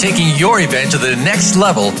information about taking your event to the next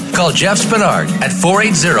level, call Jeff Spinard at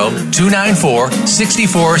 480-294-6421.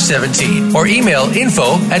 480-294-6417 or email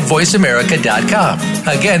info@voiceamerica.com.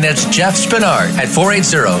 Again, that's Jeff Spinard at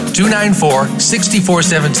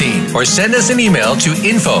 480-294-6417 or send us an email to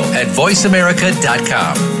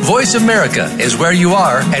info@voiceamerica.com. Voice America is where you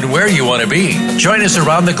are and where you want to be. Join us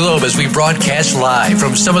around the globe as we broadcast live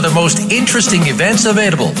from some of the most interesting events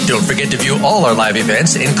available. Don't forget to view all our live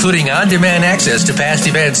events, including on-demand access to past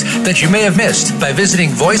events that you may have missed by visiting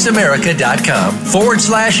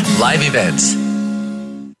voiceamerica.com/live events.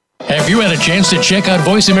 Have you had a chance to check out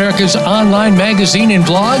Voice America's online magazine and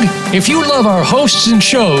blog? If you love our hosts and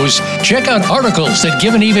shows, check out articles that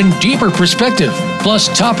give an even deeper perspective, plus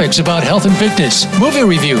topics about health and fitness, movie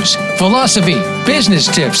reviews, philosophy, business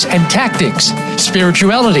tips and tactics,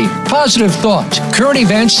 spirituality, positive thought, current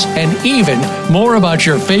events, and even more about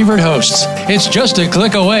your favorite hosts. It's just a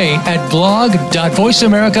click away at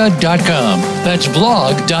blog.voiceamerica.com. That's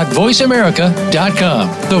blog.voiceamerica.com.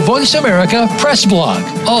 The Voice America Press Blog.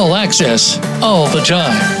 All access, all the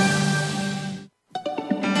time.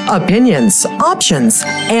 Opinions, options,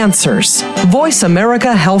 answers. Voice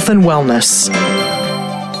America Health and Wellness.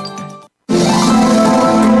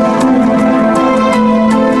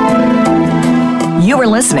 You are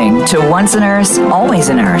listening to Once a Nurse, Always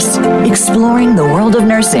a Nurse, exploring the world of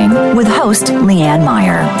nursing with host Leanne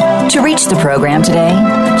Meyer. To reach the program today,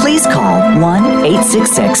 please call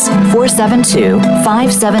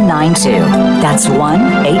 1-866-472-5792. That's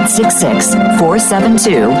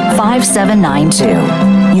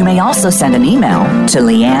 1-866-472-5792. You may also send an email to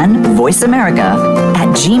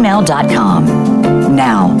leannevoiceamerica@gmail.com.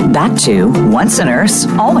 Now, back to Once a Nurse,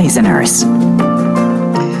 Always a Nurse.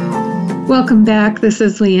 Welcome back. This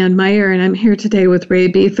is Leanne Meyer, and I'm here today with Ray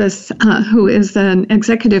Beefus, who is an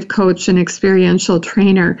executive coach and experiential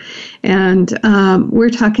trainer. And we're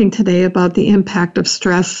talking today about the impact of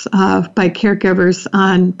stress by caregivers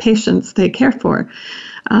on patients they care for.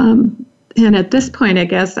 And at this point, I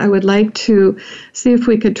guess I would like to see if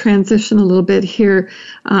we could transition a little bit here.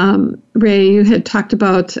 Ray, you had talked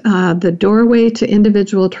about the doorway to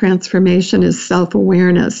individual transformation is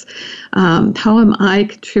self-awareness. How am I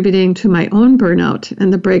contributing to my own burnout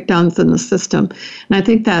and the breakdowns in the system? And I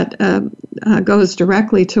think that goes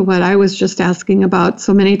directly to what I was just asking about.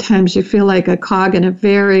 So many times you feel like a cog in a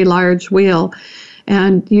very large wheel,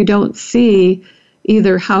 and you don't see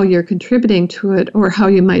either how you're contributing to it or how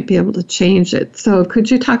you might be able to change it. So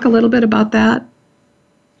could you talk a little bit about that?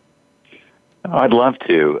 I'd love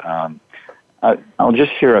to. I'll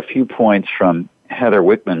just share a few points from Heather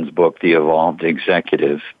Wickman's book, The Evolved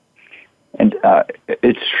Executive. And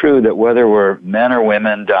it's true that whether we're men or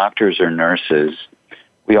women, doctors or nurses,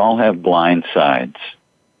 we all have blind sides.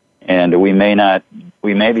 And we may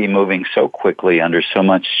be moving so quickly under so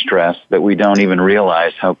much stress that we don't even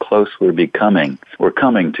realize how close we're coming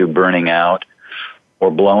to burning out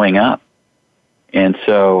or blowing up. And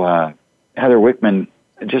so Heather Wickman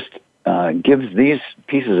just gives these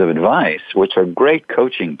pieces of advice, which are great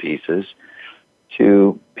coaching pieces,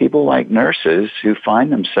 to people like nurses who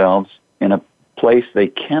find themselves in a place they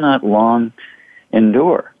cannot long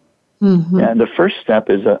endure. Mm-hmm. And the first step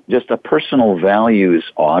is just a personal values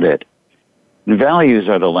audit. And values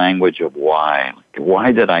are the language of why.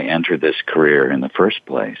 Why did I enter this career in the first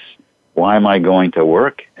place? Why am I going to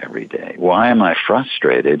work every day? Why am I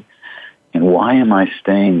frustrated? And why am I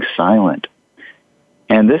staying silent?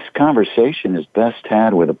 And this conversation is best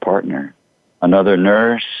had with a partner, another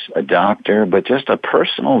nurse, a doctor, but just a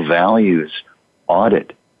personal values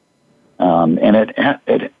audit. And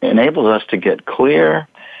it enables us to get clear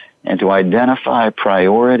and to identify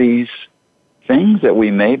priorities, things that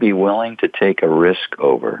we may be willing to take a risk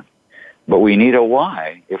over. But we need a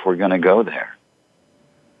why if we're going to go there.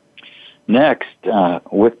 Next,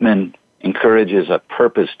 Wickman encourages a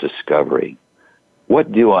purpose discovery.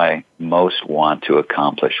 What do I most want to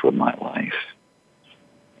accomplish with my life?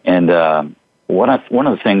 And one of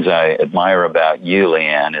the things I admire about you,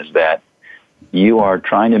 Leanne, is that you are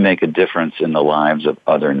trying to make a difference in the lives of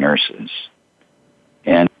other nurses.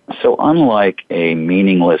 And so unlike a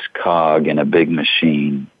meaningless cog in a big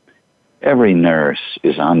machine, every nurse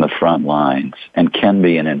is on the front lines and can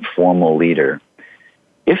be an informal leader,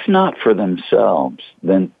 if not for themselves,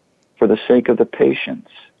 then for the sake of the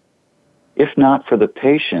patients. If not for the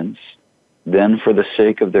patients, then for the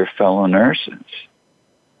sake of their fellow nurses.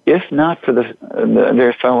 If not for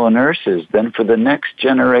their fellow nurses, then for the next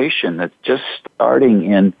generation that's just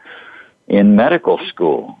starting in medical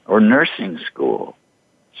school or nursing school.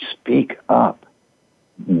 Speak up.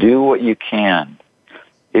 Do what you can.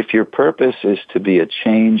 If your purpose is to be a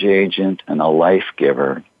change agent and a life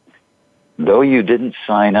giver, though you didn't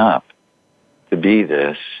sign up to be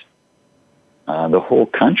this, the whole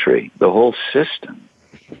country, the whole system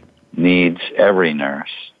needs every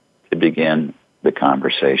nurse to begin the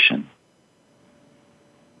conversation.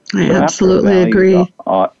 I absolutely agree.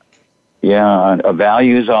 A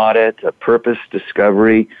values audit, a purpose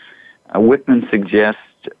discovery. Wickman suggests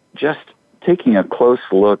just taking a close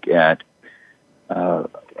look at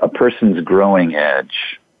a person's growing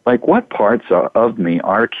edge. Like, what parts of me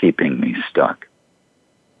are keeping me stuck?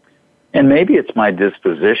 And maybe it's my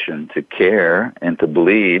disposition to care and to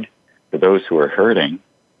bleed for those who are hurting.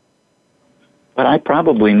 But I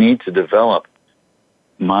probably need to develop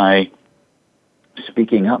my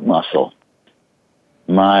speaking up muscle,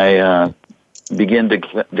 my begin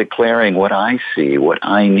declaring what I see, what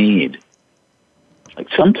I need. Like,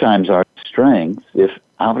 sometimes our strengths, if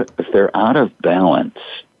they're out of balance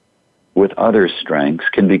with other strengths,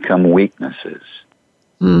 can become weaknesses.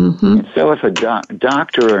 Mm-hmm. And so if a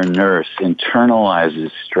doctor or a nurse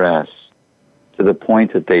internalizes stress to the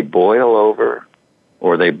point that they boil over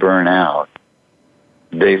or they burn out,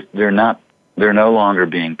 they're no longer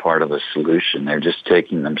being part of the solution. They're just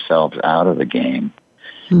taking themselves out of the game.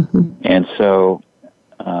 Mm-hmm. And so,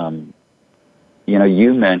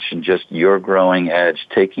 you mentioned just your growing edge,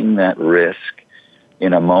 taking that risk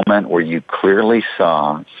in a moment where you clearly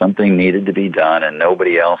saw something needed to be done and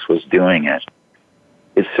nobody else was doing it.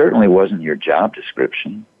 It certainly wasn't your job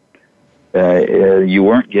description. You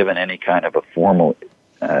weren't given any kind of a formal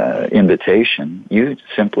invitation. You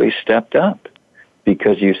simply stepped up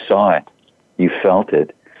because you saw it, you felt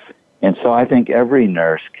it. And so I think every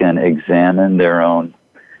nurse can examine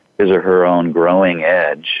his or her own growing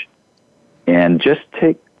edge and just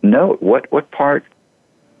take note, what part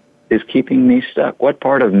is keeping me stuck? What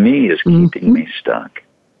part of me is keeping me stuck?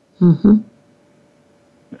 Mm-hmm.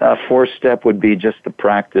 A fourth step would be just the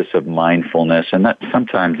practice of mindfulness, and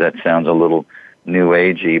sometimes that sounds a little new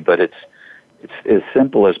agey, but it's as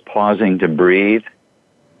simple as pausing to breathe.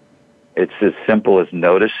 It's as simple as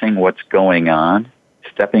noticing what's going on,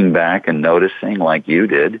 stepping back and noticing like you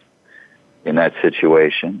did in that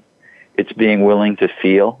situation. It's being willing to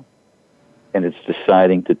feel, and it's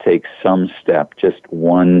deciding to take some step, just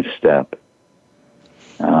one step.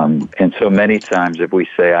 And so many times if we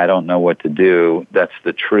say, I don't know what to do, that's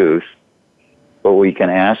the truth. But we can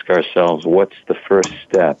ask ourselves, what's the first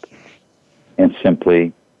step? And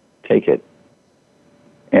simply take it.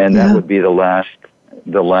 And that would be the last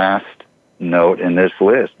note in this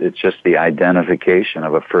list. It's just the identification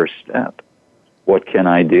of a first step. What can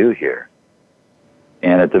I do here?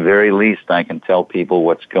 And at the very least, I can tell people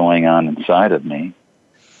what's going on inside of me.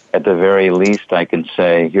 At the very least, I can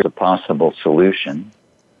say, here's a possible solution.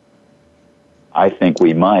 I think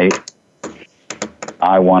we might.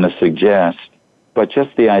 I want to suggest, but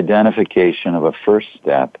just the identification of a first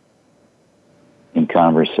step in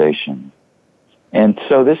conversation. And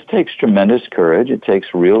so this takes tremendous courage. It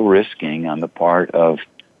takes real risking on the part of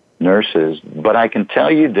nurses. But I can tell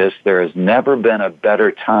you this, there has never been a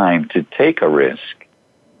better time to take a risk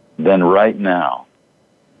than right now.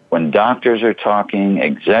 When doctors are talking,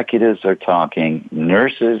 executives are talking,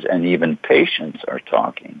 nurses and even patients are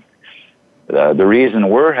talking. The reason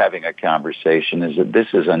we're having a conversation is that this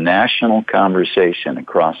is a national conversation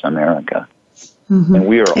across America. Mm-hmm. And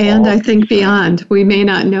we are and I think beyond. We may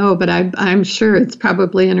not know, but I'm sure it's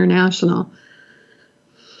probably international.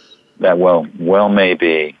 That well may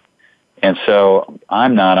be. And so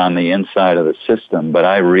I'm not on the inside of the system, but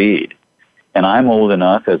I read. And I'm old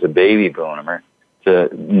enough as a baby boomer to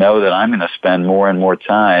know that I'm going to spend more and more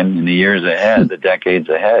time in the years ahead, the decades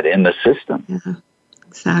ahead, in the system. Yeah,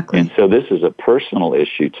 exactly. And so this is a personal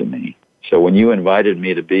issue to me. So when you invited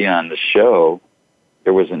me to be on the show,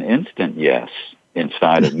 there was an instant yes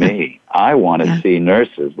inside of me. I want to see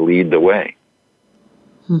nurses lead the way.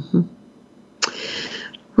 Mm-hmm.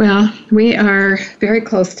 Well, we are very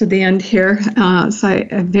close to the end here, so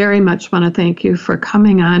I very much want to thank you for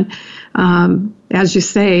coming on. As you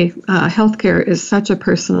say, healthcare is such a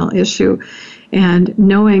personal issue, and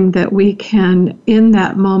knowing that we can, in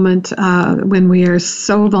that moment when we are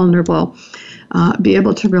so vulnerable, be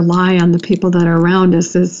able to rely on the people that are around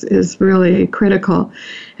us is really critical.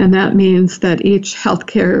 And that means that each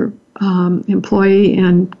healthcare employee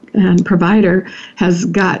and provider has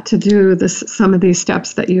got to do some of these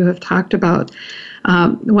steps that you have talked about.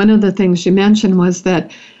 One of the things you mentioned was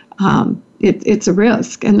that it's a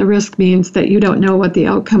risk, and the risk means that you don't know what the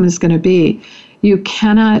outcome is going to be. You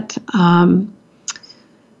cannot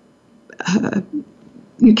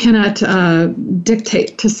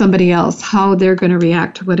dictate to somebody else how they're going to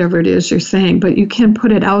react to whatever it is you're saying, but you can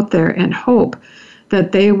put it out there and hope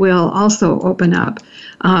that they will also open up.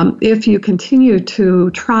 If you continue to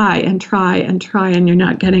try and you're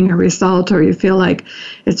not getting a result, or you feel like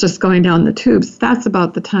it's just going down the tubes, that's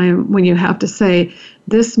about the time when you have to say,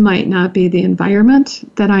 this might not be the environment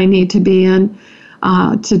that I need to be in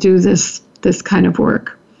to do this kind of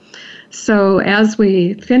work. So as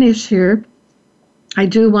we finish here, I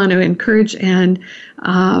do want to encourage and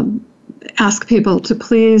ask people to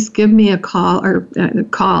please give me a call,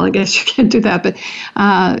 I guess you can't do that, but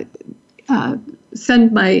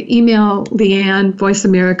send my email, Leanne,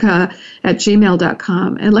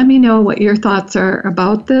 voiceamerica@gmail.com, and let me know what your thoughts are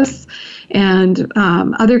about this and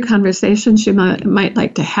other conversations you might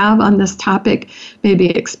like to have on this topic, maybe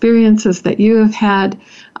experiences that you have had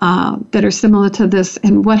that are similar to this,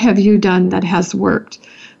 and what have you done that has worked.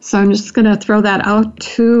 So I'm just going to throw that out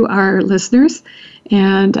to our listeners,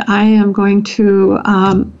 and I am going to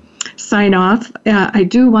sign off. I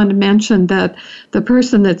do want to mention that the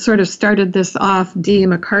person that sort of started this off, Dee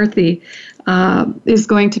McCarthy, is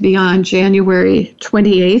going to be on January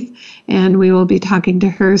 28th, and we will be talking to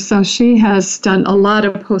her. So she has done a lot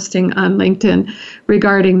of posting on LinkedIn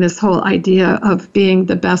regarding this whole idea of being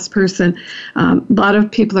the best person. A lot of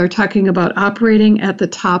people are talking about operating at the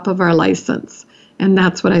top of our license. And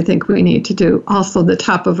that's what I think we need to do. Also, the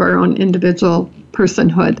top of our own individual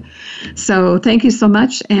personhood. So thank you so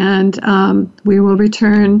much. And we will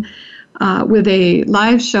return with a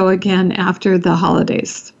live show again after the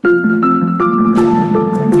holidays.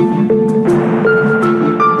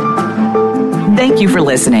 Thank you for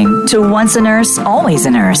listening to Once a Nurse, Always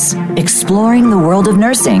a Nurse, exploring the world of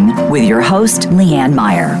nursing with your host, Leanne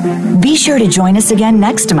Meyer. Be sure to join us again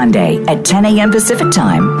next Monday at 10 a.m. Pacific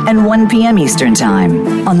Time and 1 p.m. Eastern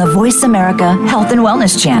Time on the Voice America Health and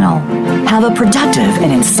Wellness Channel. Have a productive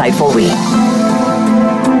and insightful week.